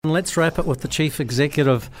Let's wrap it with the Chief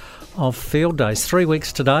Executive of Field Days. 3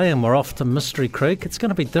 weeks today and we're off to Mystery Creek. It's going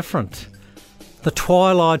to be different. The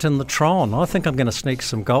twilight and the Tron. I think I'm going to sneak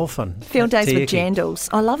some golf in. Field Days with jandals.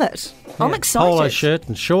 I love it. Yeah. I'm excited. Polo shirt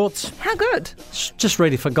and shorts. How good. Just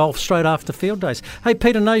ready for golf straight after Field Days. Hey,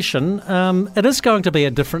 Peter Nation, it is going to be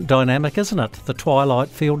a different dynamic, isn't it? The twilight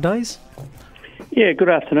Field Days. Yeah, good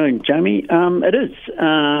afternoon, Jamie. It is.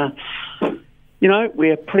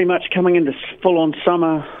 We're pretty much coming into full-on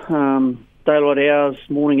summer, daylight hours,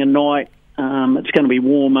 morning and night. It's going to be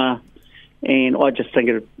warmer, and I just think,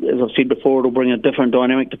 as I've said before, it'll bring a different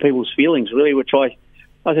dynamic to people's feelings, really, which I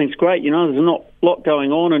think is great. There's not a lot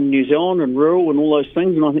going on in New Zealand and rural and all those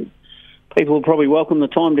things, and I think people will probably welcome the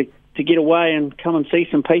time to get away and come and see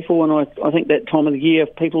some people, and I think that time of the year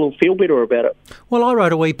people will feel better about it. Well, I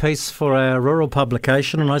wrote a wee piece for our rural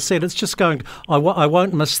publication, and I said it's just going. I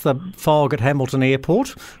won't miss the fog at Hamilton Airport,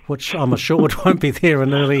 which I'm assured won't be there in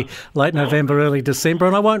late November, early December,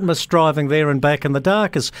 and I won't miss driving there and back in the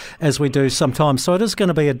dark as we do sometimes. So it is going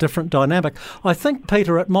to be a different dynamic. I think,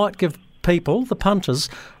 Peter, it might give people, the punters,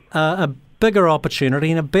 a bigger opportunity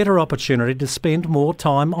and a better opportunity to spend more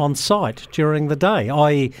time on site during the day,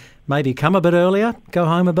 i.e. maybe come a bit earlier, go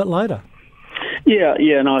home a bit later.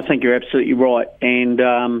 Yeah, no, I think you're absolutely right. And,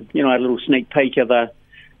 a little sneak peek of the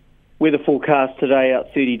weather forecast today out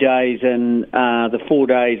 30 days and the 4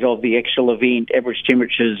 days of the actual event, average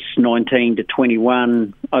temperatures 19 to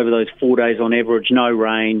 21 over those 4 days on average, no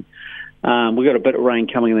rain. We've got a bit of rain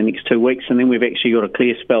coming in the next 2 weeks, and then we've actually got a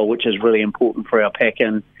clear spell, which is really important for our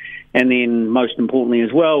pack-in. And then, most importantly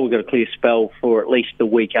as well, we've got a clear spell for at least the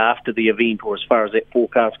week after the event, or as far as that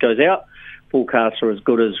forecast goes out. Forecasts are as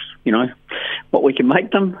good as, what we can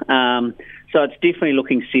make them. So it's definitely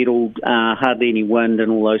looking settled, hardly any wind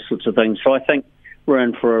and all those sorts of things. So I think we're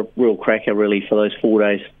in for a real cracker, really, for those 4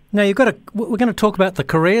 days. Now, we're going to talk about the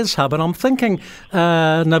Careers Hub, and I'm thinking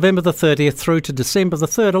November the 30th through to December the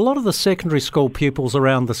 3rd, a lot of the secondary school pupils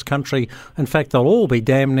around this country, in fact, they'll all be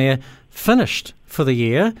damn near finished for the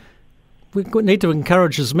year. We need to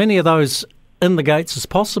encourage as many of those in the gates as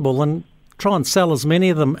possible and try and sell as many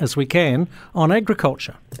of them as we can on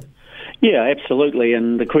agriculture. Yeah, absolutely.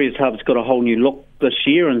 And the Careers Hub's got a whole new look this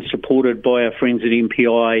year and supported by our friends at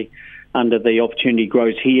MPI under the Opportunity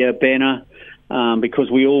Grows Here banner, because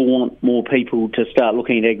we all want more people to start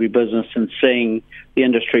looking at agribusiness and seeing the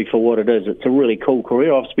industry for what it is. It's a really cool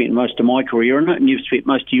career. I've spent most of my career in it, and you've spent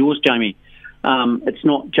most of yours, Jamie. It's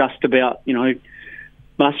not just about,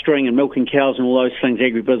 mustering and milking cows and all those things.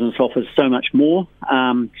 Agribusiness offers so much more.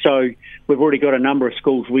 So we've already got a number of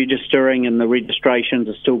schools registering, and the registrations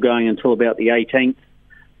are still going until about the 18th.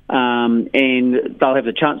 And they'll have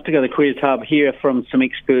the chance to go to the Careers Hub, hear from some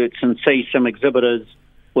experts and see some exhibitors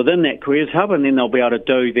within that Careers Hub, and then they'll be able to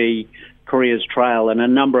do the Careers Trail. And a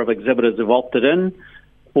number of exhibitors have opted in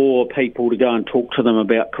for people to go and talk to them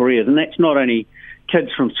about careers. And that's not only kids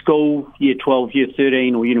from school, year 12, year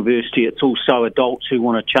 13 or university, it's also adults who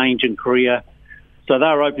want to change in career. So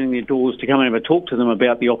they're opening their doors to come and have a talk to them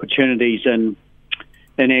about the opportunities in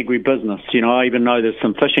agribusiness. I even know there's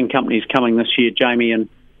some fishing companies coming this year, Jamie, and,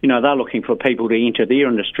 they're looking for people to enter their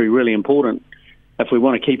industry, really important. If we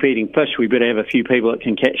want to keep eating fish, we better have a few people that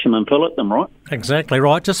can catch them and fillet them, right? Exactly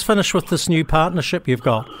right. Just finish with this new partnership you've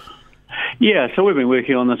got. Yeah, so we've been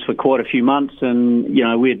working on this for quite a few months, and,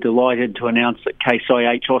 we're delighted to announce that Case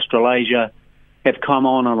IH Australasia have come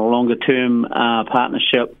on a longer-term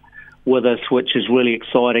partnership with us, which is really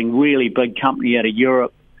exciting. Really big company out of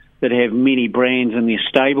Europe that have many brands in their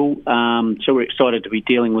stable. So we're excited to be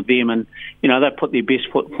dealing with them, and, they've put their best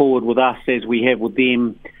foot forward with us as we have with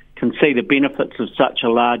them, can see the benefits of such a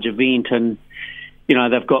large event, and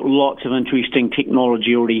they've got lots of interesting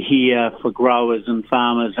technology already here for growers and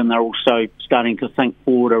farmers, and they're also starting to think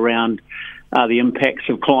forward around the impacts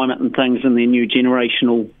of climate and things and their new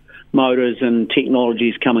generational motors and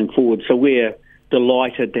technologies coming forward. So we're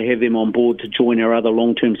delighted to have them on board to join our other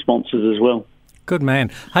long-term sponsors as well. Good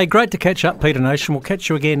man. Hey, great to catch up, Peter Nation. We'll catch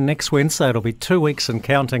you again next Wednesday. It'll be 2 weeks and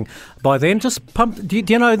counting by then. Just pump. Do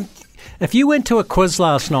you know... If you went to a quiz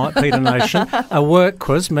last night, Peter Nation, a work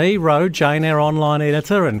quiz, me, Ro, Jane, our online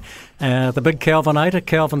editor, and the big Calvinator,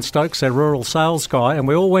 Calvin Stokes, our rural sales guy, and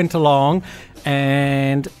we all went along,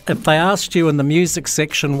 and if they asked you in the music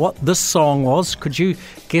section what this song was, could you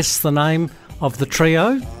guess the name of the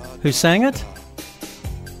trio who sang it?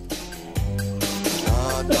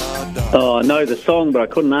 Oh, I know the song, but I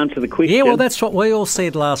couldn't answer the question. Yeah, well, that's what we all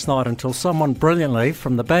said last night until someone brilliantly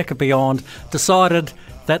from the back of beyond decided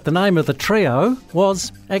that the name of the trio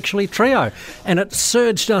was actually Trio. And it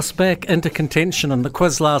surged us back into contention in the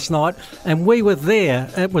quiz last night, and we were there.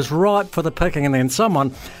 It was ripe for the picking, and then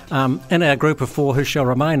someone in our group of four who shall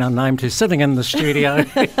remain unnamed, who's sitting in the studio...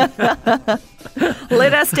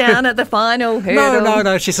 Let us down at the final hurdle.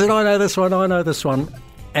 No. She said, I know this one.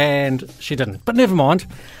 And she didn't. But never mind.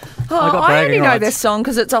 I only know this song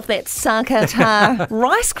because it's off that Sakata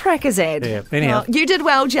Rice Crackers ad. Yeah, anyhow. You did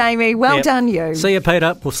well, Jamie. Well done, you. See you,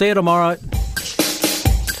 Peter. We'll see you tomorrow.